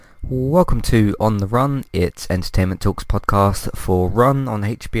Welcome to On the Run. It's Entertainment Talks podcast for Run on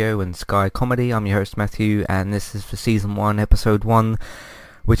HBO and Sky Comedy. I'm your host Matthew, and this is for Season 1, Episode 1,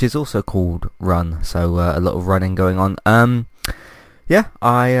 which is also called Run, so a lot of running going on. I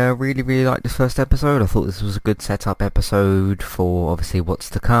really liked this first episode. I thought this was a good setup episode for obviously what's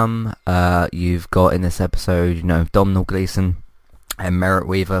to come. You've got in this episode, Domhnall Gleeson and Merritt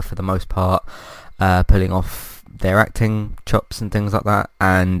Wever for the most part, pulling off their acting chops and things like that.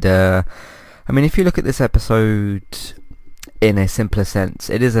 And if you look at this episode in a simpler sense,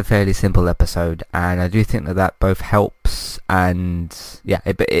 it is a fairly simple episode, and I do think that both helps, and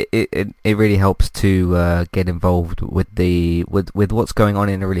it really helps to get involved with what's going on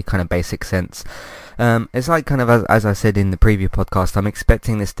in a really kind of basic sense. It's like kind of as I said in the preview podcast, I'm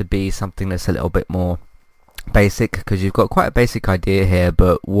expecting this to be something that's a little bit more basic, because you've got quite a basic idea here,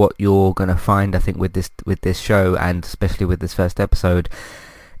 but what you're going to find, I think, with this show, and especially with this first episode,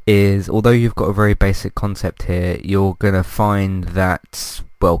 is although you've got a very basic concept here, you're going to find that,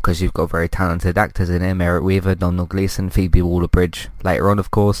 well, because you've got very talented actors in here, Merritt Wever, Domhnall Gleeson, Phoebe Waller-Bridge later on,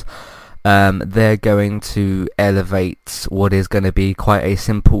 of course, they're going to elevate what is going to be quite a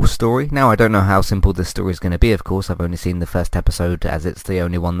simple story. Now, I don't know how simple this story is going to be, of course. I've only seen the first episode, as it's the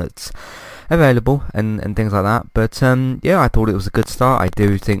only one that's available and things like that, but I thought it was a good start. I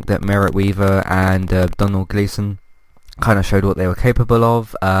do think that Merritt Wever and Domhnall Gleeson kind of showed what they were capable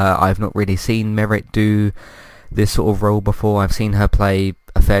of. I've not really seen Merritt do this sort of role before. I've seen her play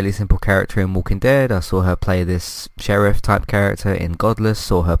a fairly simple character in Walking Dead. I saw her play this sheriff type character in Godless,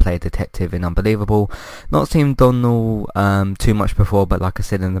 saw her play a detective in Unbelievable. Not seen Domhnall too much before, but like I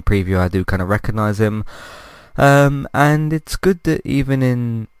said in the preview, I do kind of recognise him, and it's good that even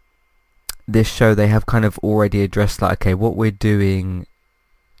in this show they have kind of already addressed, like, okay, what we're doing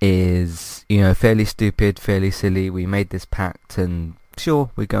is, fairly stupid, fairly silly. We made this pact, and sure,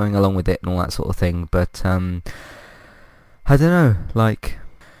 we're going along with it and all that sort of thing, but I don't know,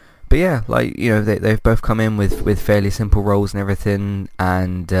 they've both come in with fairly simple roles and everything,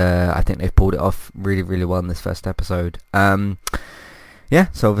 and I think they've pulled it off really well in this first episode. So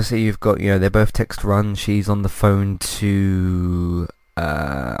obviously you've got, they both text Run. She's on the phone to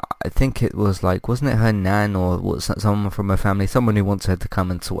I think it was wasn't it her nan or someone from her family, someone who wants her to come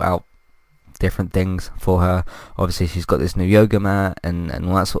and sort out different things for her. Obviously she's got this new yoga mat and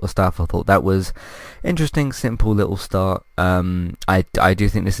all that sort of stuff. I thought that was interesting, simple little start. I do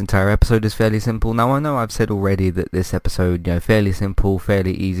think this entire episode is fairly simple. Now I know I've said already that this episode, fairly simple,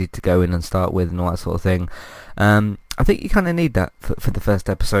 fairly easy to go in and start with and all that sort of thing. I think you kind of need that for the first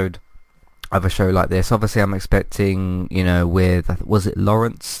episode of a show like this. Obviously I'm expecting, was it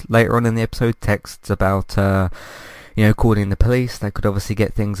Lawrence later on in the episode, texts about calling the police. That could obviously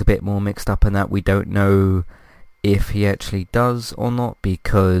get things a bit more mixed up, and that we don't know if he actually does or not,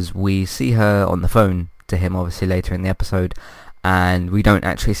 because we see her on the phone to him obviously later in the episode, and we don't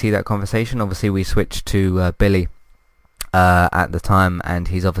actually see that conversation. Obviously we switch to Billy at the time, and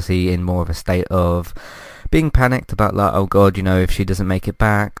he's obviously in more of a state of being panicked about, like, oh god, if she doesn't make it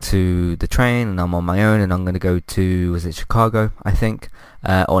back to the train and I'm on my own and I'm going to go to, was it Chicago, I think,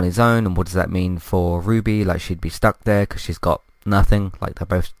 on his own, and what does that mean for Ruby? Like, she'd be stuck there because she's got nothing, like they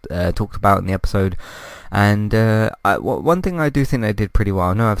both talked about in the episode. And one thing I do think they did pretty well,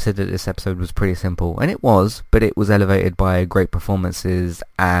 I know I've said that this episode was pretty simple, and it was, but it was elevated by great performances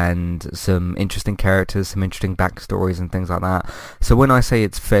and some interesting characters, some interesting backstories and things like that. So when I say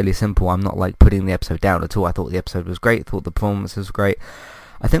it's fairly simple, I'm not putting the episode down at all. I thought the episode was great, I thought the performances were great.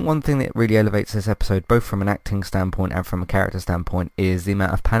 I think one thing that really elevates this episode, both from an acting standpoint and from a character standpoint, is the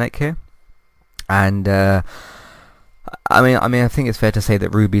amount of panic here. And I think it's fair to say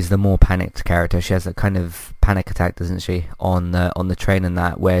that Ruby's the more panicked character. She has a kind of panic attack, doesn't she, on the train and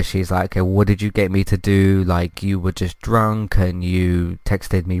that, where she's like, okay, what did you get me to do? Like, you were just drunk and you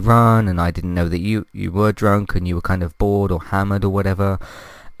texted me Run, and I didn't know that you were drunk and you were kind of bored or hammered or whatever.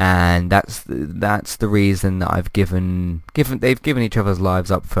 And that's the reason that they've given each other's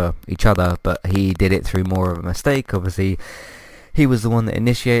lives up for each other, but he did it through more of a mistake. Obviously he was the one that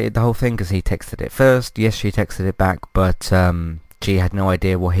initiated the whole thing because he texted it first. Yes, she texted it back, but she had no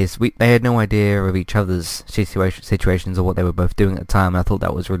idea they had no idea of each other's situations or what they were both doing at the time. And I thought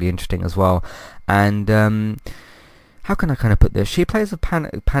that was really interesting as well. And how can I kind of put this? She plays a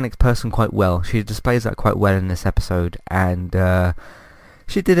panicked person quite well. She displays that quite well in this episode, and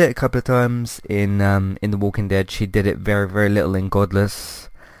she did it a couple of times in The Walking Dead. She did it very, very little in Godless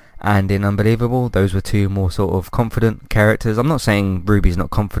and in Unbelievable. Those were two more sort of confident characters. I'm not saying Ruby's not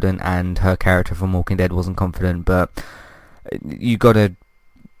confident and her character from Walking Dead wasn't confident, but you got to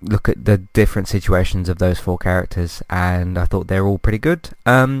look at the different situations of those four characters, and I thought they're all pretty good.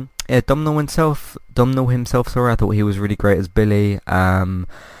 Domhnall himself, sorry, I thought he was really great as Billy. And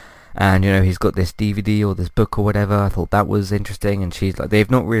he's got this DVD or this book or whatever. I thought that was interesting, and she's like, they've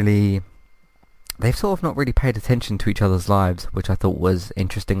sort of not really paid attention to each other's lives, which I thought was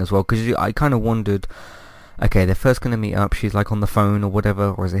interesting as well, because I kind of wondered, okay, they're first going to meet up, she's like on the phone or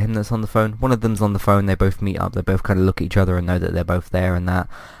whatever, or is it him that's on the phone? One of them's on the phone, they both meet up, they both kind of look at each other and know that they're both there and that.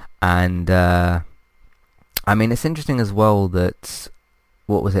 And I mean, it's interesting as well that,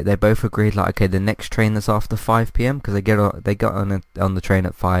 what was it, they both agreed, like, okay, the next train that's after 5 p.m, because they got on the train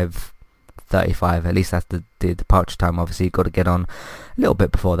at 5:35, at least that's the departure time. Obviously you've got to get on a little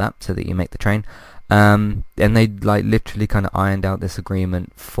bit before that so that you make the train. And they like literally kind of ironed out this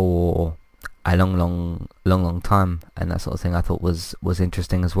agreement for a long time, and that sort of thing I thought was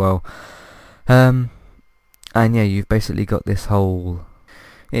interesting as well. And yeah, you've basically got this whole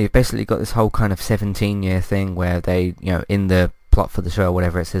kind of 17-year thing where they, in the plot for the show or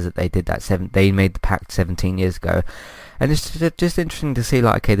whatever, it says that they did that they made the pact 17 years ago. And it's just interesting to see,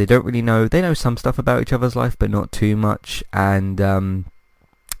 like, okay, they don't really know, they know some stuff about each other's life, but not too much. And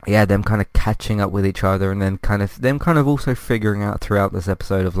yeah, them kind of catching up with each other, and then them kind of also figuring out throughout this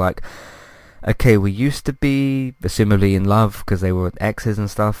episode of, like, okay, we used to be assumably in love because they were exes and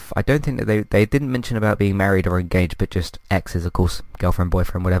stuff. I don't think that they didn't mention about being married or engaged, but just exes, of course, girlfriend,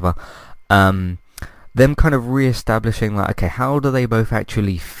 boyfriend, whatever. Them kind of re-establishing, like, okay, how do they both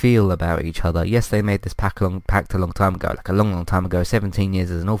actually feel about each other? Yes, they made this pact a long time ago, like a long time ago. 17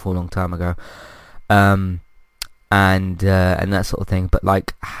 years is an awful long time ago. And that sort of thing. But,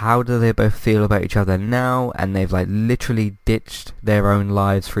 like, how do they both feel about each other now? And they've, like, literally ditched their own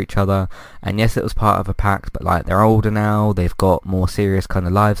lives for each other. And yes, it was part of a pact, but, like, they're older now. They've got more serious kind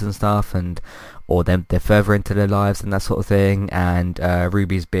of lives and stuff, or they're further into their lives and that sort of thing. And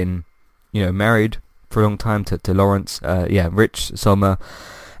Ruby's been, married for a long time to Lawrence. Rich Sommer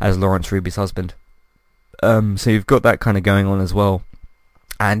as Lawrence, Ruby's husband. So you've got that kind of going on as well.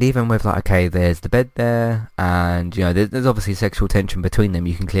 And even with, like, okay, there's the bed there, and, there's obviously sexual tension between them.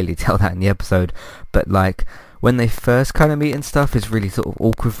 You can clearly tell that in the episode. But, like, when they first kind of meet and stuff, it's really sort of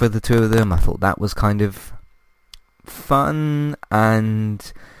awkward for the two of them. I thought that was kind of fun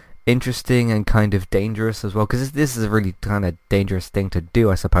and interesting and kind of dangerous as well, because this is a really kind of dangerous thing to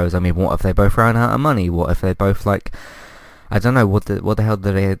do, I suppose. I mean, what if they both ran out of money? What if they both, like, I don't know, what the hell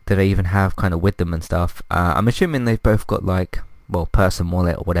do they even have kind of with them and stuff? I'm assuming they've both got, like, person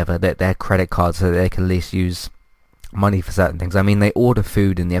wallet or whatever, their credit cards, so that they can at least use money for certain things. I mean, they order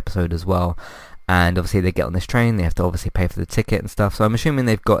food in the episode as well, and obviously they get on this train, they have to obviously pay for the ticket and stuff, so I'm assuming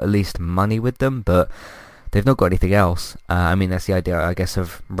they've got at least money with them, but they've not got anything else. I mean, that's the idea, I guess,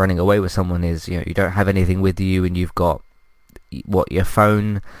 of running away with someone is, you don't have anything with you, and you've got, your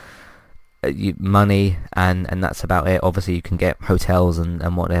phone, money, and that's about it. Obviously you can get hotels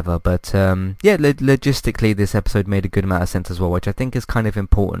and whatever, but logistically this episode made a good amount of sense as well, which I think is kind of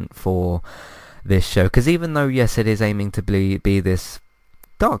important for this show, because even though, yes, it is aiming to be this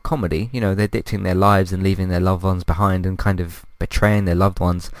dark comedy, they're ditching their lives and leaving their loved ones behind and kind of betraying their loved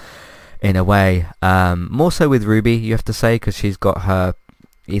ones in a way, more so with Ruby, you have to say, because she's got her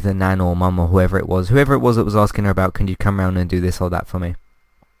either nan or mum or whoever it was that was asking her about, can you come around and do this or that for me.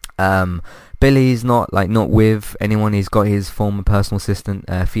 Billy's not with anyone. He's got his former personal assistant,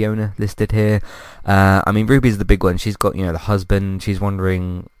 Fiona, listed here. I mean, Ruby's the big one. She's got, the husband. He's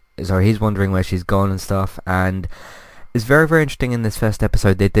wondering where she's gone and stuff. And it's very, very interesting in this first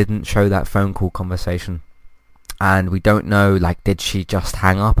episode, they didn't show that phone call conversation. And we don't know, like, did she just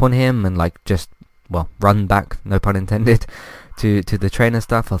hang up on him and, like, just, run back, no pun intended, to the train and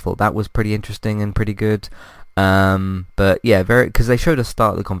stuff? I thought that was pretty interesting and pretty good. But yeah, because they showed us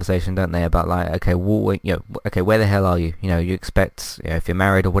start of the conversation, don't they, about, like, okay, where the hell are you? You expect, if you're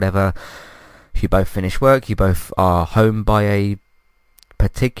married or whatever, if you both finish work, you both are home by a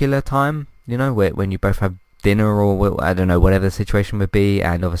particular time, when you both have dinner or, I don't know, whatever the situation would be.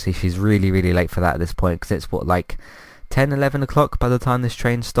 And obviously she's really, really late for that at this point, because it's 10, 11 o'clock by the time this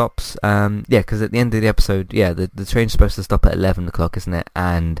train stops. Because at the end of the episode, the train's supposed to stop at 11 o'clock, isn't it?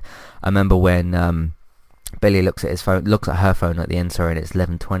 And I remember when Billy looks at her phone at the end, and it's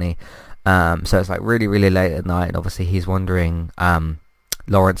 11:20. So it's, like, really, really late at night, and obviously he's wondering,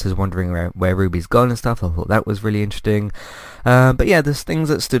 Lawrence is wondering where Ruby's gone and stuff. I thought that was really interesting. But yeah, there's things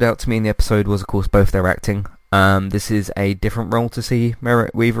that stood out to me in the episode was, of course, both their acting. This is a different role to see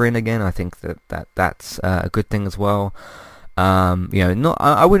Merritt Weaver in again. I think that's a good thing as well. I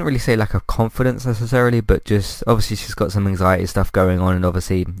wouldn't really say lack of confidence necessarily, but just obviously she's got some anxiety stuff going on, and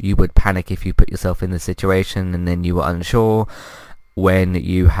obviously you would panic if you put yourself in the situation and then you were unsure when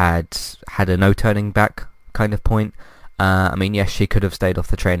you had a no turning back kind of point. I mean, yes, she could have stayed off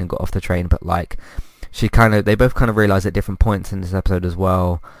the train and got off the train, but like, they both kind of realize at different points in this episode as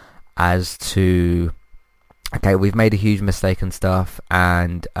well as to, okay, we've made a huge mistake and stuff,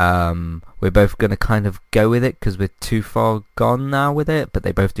 and we're both going to kind of go with it because we're too far gone now with it, but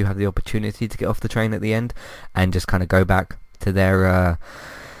they both do have the opportunity to get off the train at the end and just kind of go back to their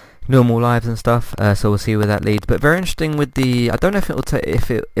normal lives and stuff. So we'll see where that leads. But very interesting with the, I don't know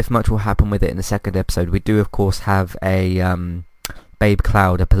if if much will happen with it in the second episode. We do of course have a Babe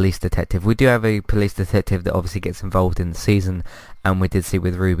Cloud, a police detective. We do have a police detective that obviously gets involved in the season, and we did see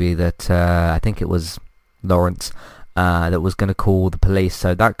with Ruby that I think it was Lawrence that was going to call the police,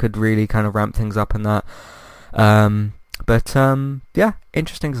 so that could really kind of ramp things up in that. But yeah,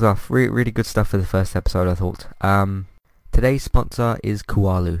 interesting stuff. Really good stuff for the first episode, I thought. Today's sponsor is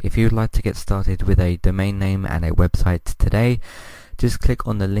Kualu. If you'd like to get started with a domain name and a website today, just click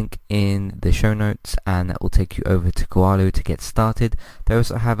on the link in the show notes and that will take you over to Kualu to get started. They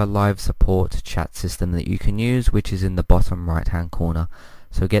also have a live support chat system that you can use, which is in the bottom right hand corner.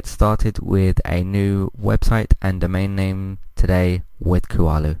 So get started with a new website and domain name today with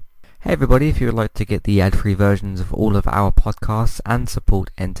Kualu. Hey everybody, if you would like to get the ad-free versions of all of our podcasts and support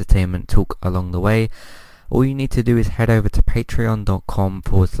Entertainment Talk along the way, all you need to do is head over to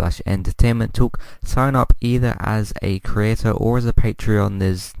patreon.com/entertainment talk. Sign up either as a creator or as a Patreon.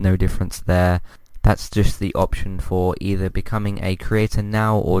 There's no difference there. That's just the option for either becoming a creator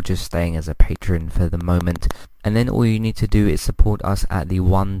now or just staying as a patron for the moment. And then all you need to do is support us at the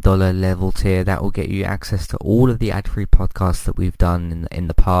 $1 level tier. That will get you access to all of the ad-free podcasts that we've done in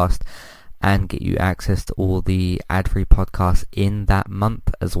the past, and get you access to all the ad-free podcasts in that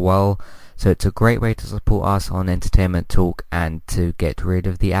month as well. So it's a great way to support us on Entertainment Talk and to get rid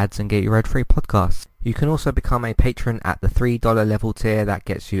of the ads and get your ad-free podcasts. You can also become a patron at the $3 level tier. That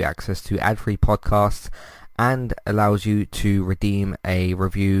gets you access to ad-free podcasts and allows you to redeem a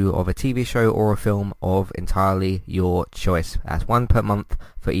review of a TV show or a film of entirely your choice. That's one per month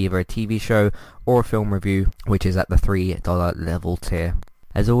for either a TV show or a film review, which is at the $3 level tier.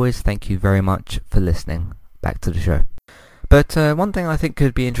 As always, thank you very much for listening. Back to the show. But one thing I think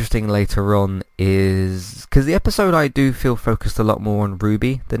could be interesting later on is, because the episode I do feel focused a lot more on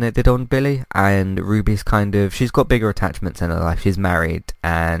Ruby than it did on Billy, and Ruby's she's got bigger attachments in her life. She's married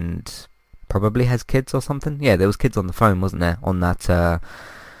and probably has kids or something. Yeah, there was kids on the phone, wasn't there, on that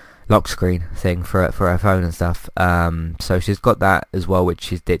lock screen thing for her phone and stuff. So she's got that as well, which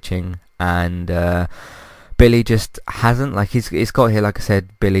she's ditching, and Billy just hasn't. Like, he's got here, like I said,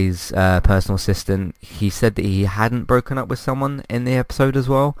 Billy's personal assistant. He said that he hadn't broken up with someone in the episode as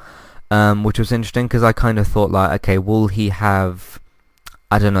well, which was interesting, because I kind of thought, like, okay, will he have,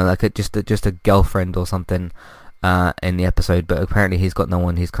 I don't know, like just a girlfriend or something in the episode, but apparently he's got no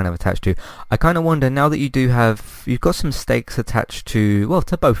one he's kind of attached to. I kind of wonder, now that you've got some stakes attached to, well,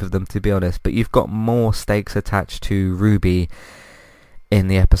 to both of them, to be honest, but you've got more stakes attached to Ruby in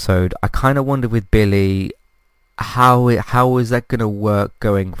the episode. I kind of wonder with Billy, how is that going to work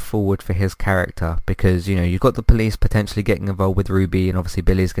going forward for his character? Because, you know, you've got the police potentially getting involved with Ruby, and obviously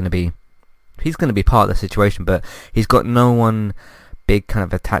Billy's going to be part of the situation, but he's got no one big kind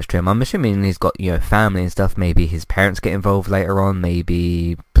of attached to him. I'm assuming he's got, you know, family and stuff. Maybe his parents get involved later on.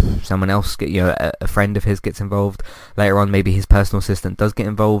 Maybe someone else a friend of his gets involved later on. Maybe his personal assistant does get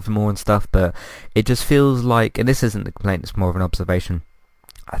involved more and stuff. But it just feels like, and this isn't a complaint, it's more of an observation,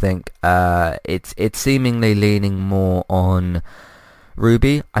 I think, it's seemingly leaning more on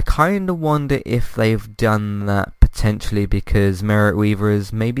Ruby. I kind of wonder if they've done that potentially because Merritt Weaver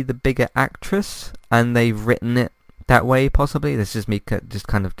is maybe the bigger actress, and they've written it that way. Possibly that's just me, just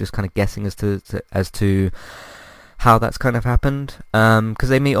kind of guessing as to how that's kind of happened. Because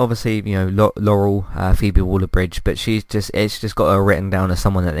they meet, obviously, you know, Laurel, Phoebe Waller-Bridge, but it's just got her written down as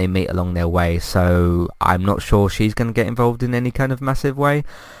someone that they meet along their way. So I'm not sure she's going to get involved in any kind of massive way.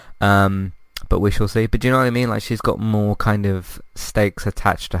 But we shall see. But do you know what I mean? Like, she's got more kind of stakes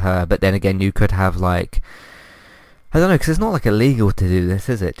attached to her. But then again, you could have, like, I don't know, because it's not like illegal to do this,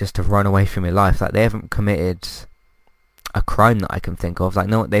 is it? Just to run away from your life. Like, they haven't committed a crime that I can think of. Like,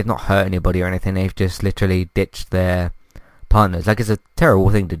 no, they've not hurt anybody or anything. They've just literally ditched their partners. Like, it's a terrible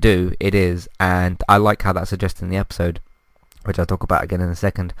thing to do. It is. And I like how that's suggested in the episode, which I'll talk about again in a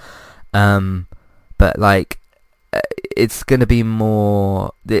second. But, like, it's going to be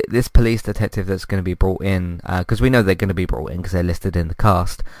more this police detective that's going to be brought in, because we know they're going to be brought in because they're listed in the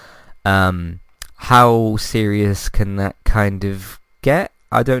cast. How serious can that kind of get?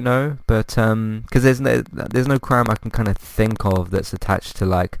 I don't know, but because there's no crime I can kind of think of that's attached to,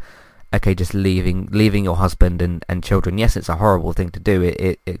 like, okay, just leaving your husband and children. Yes, it's a horrible thing to do.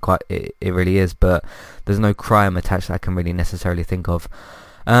 It really is. But there's no crime attached that I can really necessarily think of.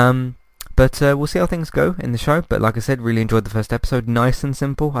 But we'll see how things go in the show. But like I said, really enjoyed the first episode. Nice and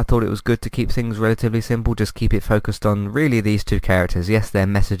simple. I thought it was good to keep things relatively simple. Just keep it focused on really these two characters. Yes, they're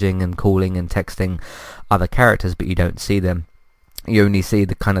messaging and calling and texting other characters, but you don't see them. You only see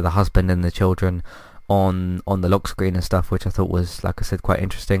the kind of the husband and the children on the lock screen and stuff, which I thought was, like I said, quite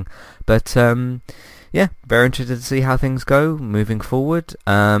interesting. But yeah, very interested to see how things go moving forward.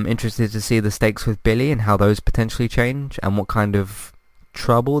 Interested to see the stakes with Billy and how those potentially change and what kind of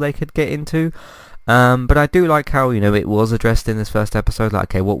trouble they could get into. But I do like how, it was addressed in this first episode, like,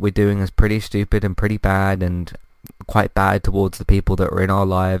 okay, what we're doing is pretty stupid and pretty bad and quite bad towards the people that are in our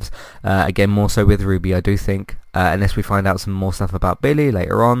lives. Again, more so with Ruby, I do think, unless we find out some more stuff about Billy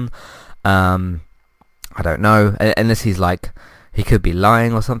later on. I don't know, unless he's like, he could be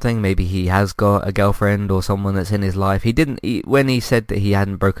lying or something. Maybe he has got a girlfriend or someone that's in his life. When he said that he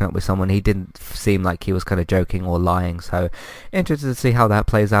hadn't broken up with someone, he didn't seem like he was kind of joking or lying. So interested to see how that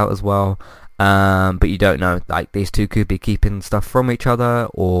plays out as well. But you don't know, like, these two could be keeping stuff from each other,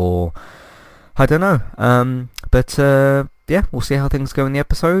 or I don't know. But yeah, we'll see how things go in the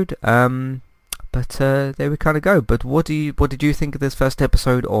episode. But there we kind of go. But what did you think of this first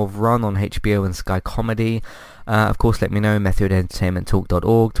episode of Run on HBO and Sky Comedy? Of course, let me know.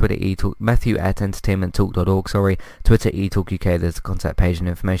 Matthew@entertainmenttalk.org, Twitter Matthew@entertainmenttalk.org. Twitter eTalkUK. There's a contact page and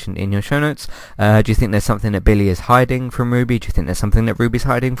information in your show notes. Do you think there's something that Billy is hiding from Ruby? Do you think there's something that Ruby's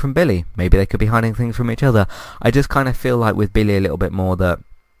hiding from Billy? Maybe they could be hiding things from each other. I just kind of feel like with Billy a little bit more that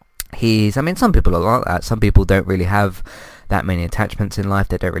some people are like that. Some people don't really have that many attachments in life.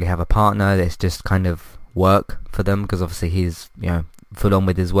 They don't really have a partner. It's just kind of work for them, because obviously he's, full on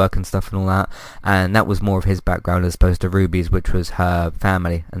with his work and stuff and all that. And that was more of his background as opposed to Ruby's, which was her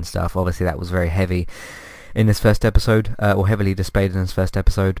family and stuff. Obviously that was very heavy in this first episode, or heavily displayed in this first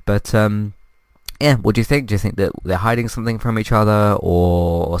episode. But yeah, what do you think? Do you think that they're hiding something from each other,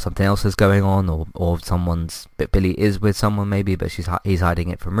 or something else is going on, or Billy is with someone maybe, but he's hiding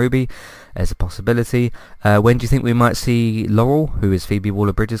it from Ruby? There's a possibility. When do you think we might see Laurel, who is Phoebe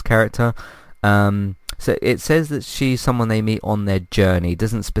Waller-Bridge's character? So it says that she's someone they meet on their journey. It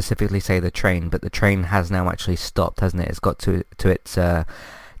doesn't specifically say the train, but the train has now actually stopped, hasn't it? It's got to its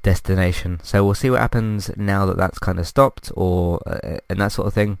destination. So we'll see what happens now that that's kind of stopped, or and that sort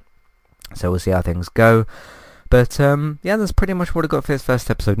of thing. So we'll see how things go. But yeah, that's pretty much what I got for this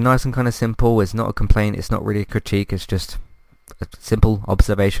first episode. Nice and kind of simple. It's not a complaint. It's not really a critique. It's just a simple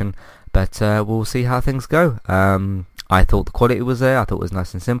observation. But we'll see how things go. I thought the quality was there. I thought it was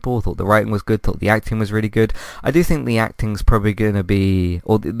nice and simple. I thought the writing was good. Thought the acting was really good. I do think the acting's probably going to be,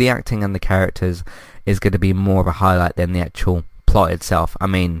 or the acting and the characters is going to be more of a highlight than the actual plot itself. I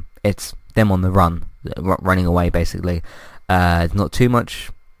mean, it's them on the run, running away basically. Not too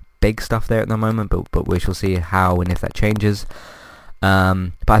much big stuff there at the moment, but we shall see how and if that changes.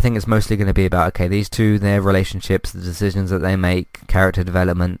 But I think it's mostly going to be about, okay, these two, their relationships, the decisions that they make, character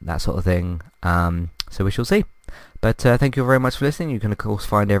development, that sort of thing. So we shall see. But thank you very much for listening. You can of course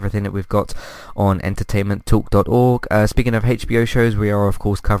find everything that we've got on entertainmenttalk.org. Speaking of HBO shows, we are of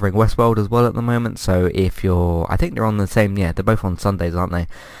course covering Westworld as well at the moment. So if I think they're on the same, they're both on Sundays, aren't they,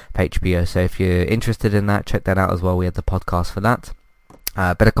 for HBO. So if you're interested in that, check that out as well. We had the podcast for that.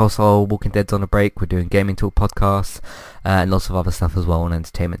 Better Call Saul, Walking Dead's on a break. We're doing Gaming Talk podcasts and lots of other stuff as well on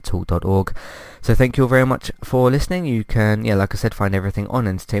entertainmenttalk.org. So thank you all very much for listening. You can, like I said, find everything on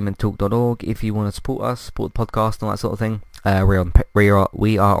entertainmenttalk.org. If you want to support us, support the podcast and all that sort of thing, we are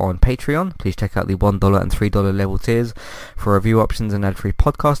on Patreon. Please check out the $1 and $3 level tiers for review options and ad-free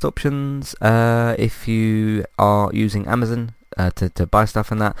podcast options. If you are using Amazon to buy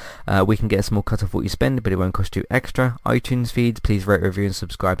stuff and that, we can get a small cut of what you spend, but it won't cost you extra. iTunes feeds, please rate, review and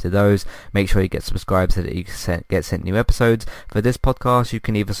subscribe to those. Make sure you get subscribed so that you get sent new episodes. For this podcast, you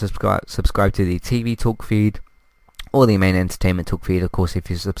can either subscribe to the TV Talk feed or the main Entertainment Talk feed. Of course, if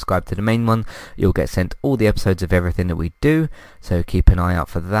you subscribe to the main one, you'll get sent all the episodes of everything that we do, so keep an eye out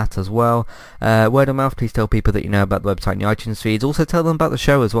for that as well. Word of mouth, please tell people that you know about the website and the iTunes feeds. Also tell them about the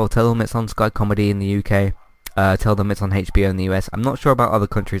show as well. Tell them it's on Sky Comedy in the UK. Tell them it's on HBO in the US. I'm not sure about other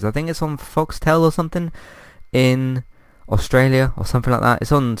countries. I think it's on Foxtel or something in Australia or something like that.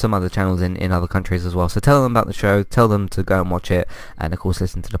 It's on some other channels in other countries as well. So tell them about the show. Tell them to go and watch it. And of course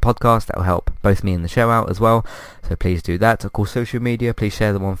listen to the podcast. That will help both me and the show out as well. So please do that. Of course, social media, please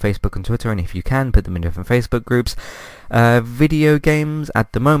share them on Facebook and Twitter. And if you can, put them in different Facebook groups. Video games,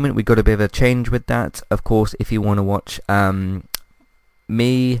 at the moment, we got a bit of a change with that. Of course, if you want to watch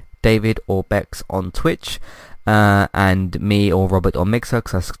me David or Bex on Twitch, and me or Robert on Mixer,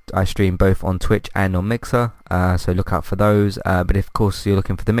 because I stream both on Twitch and on Mixer, so look out for those. But if, of course, you're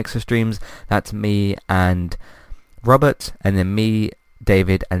looking for the Mixer streams, that's me and Robert, and then me,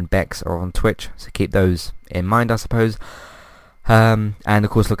 David and Bex are on Twitch, so keep those in mind, I suppose. And of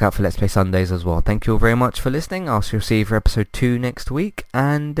course, look out for Let's Play Sundays as well. Thank you all very much for listening. I'll see you for episode 2 next week,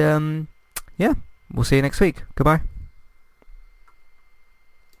 and yeah, we'll see you next week. Goodbye.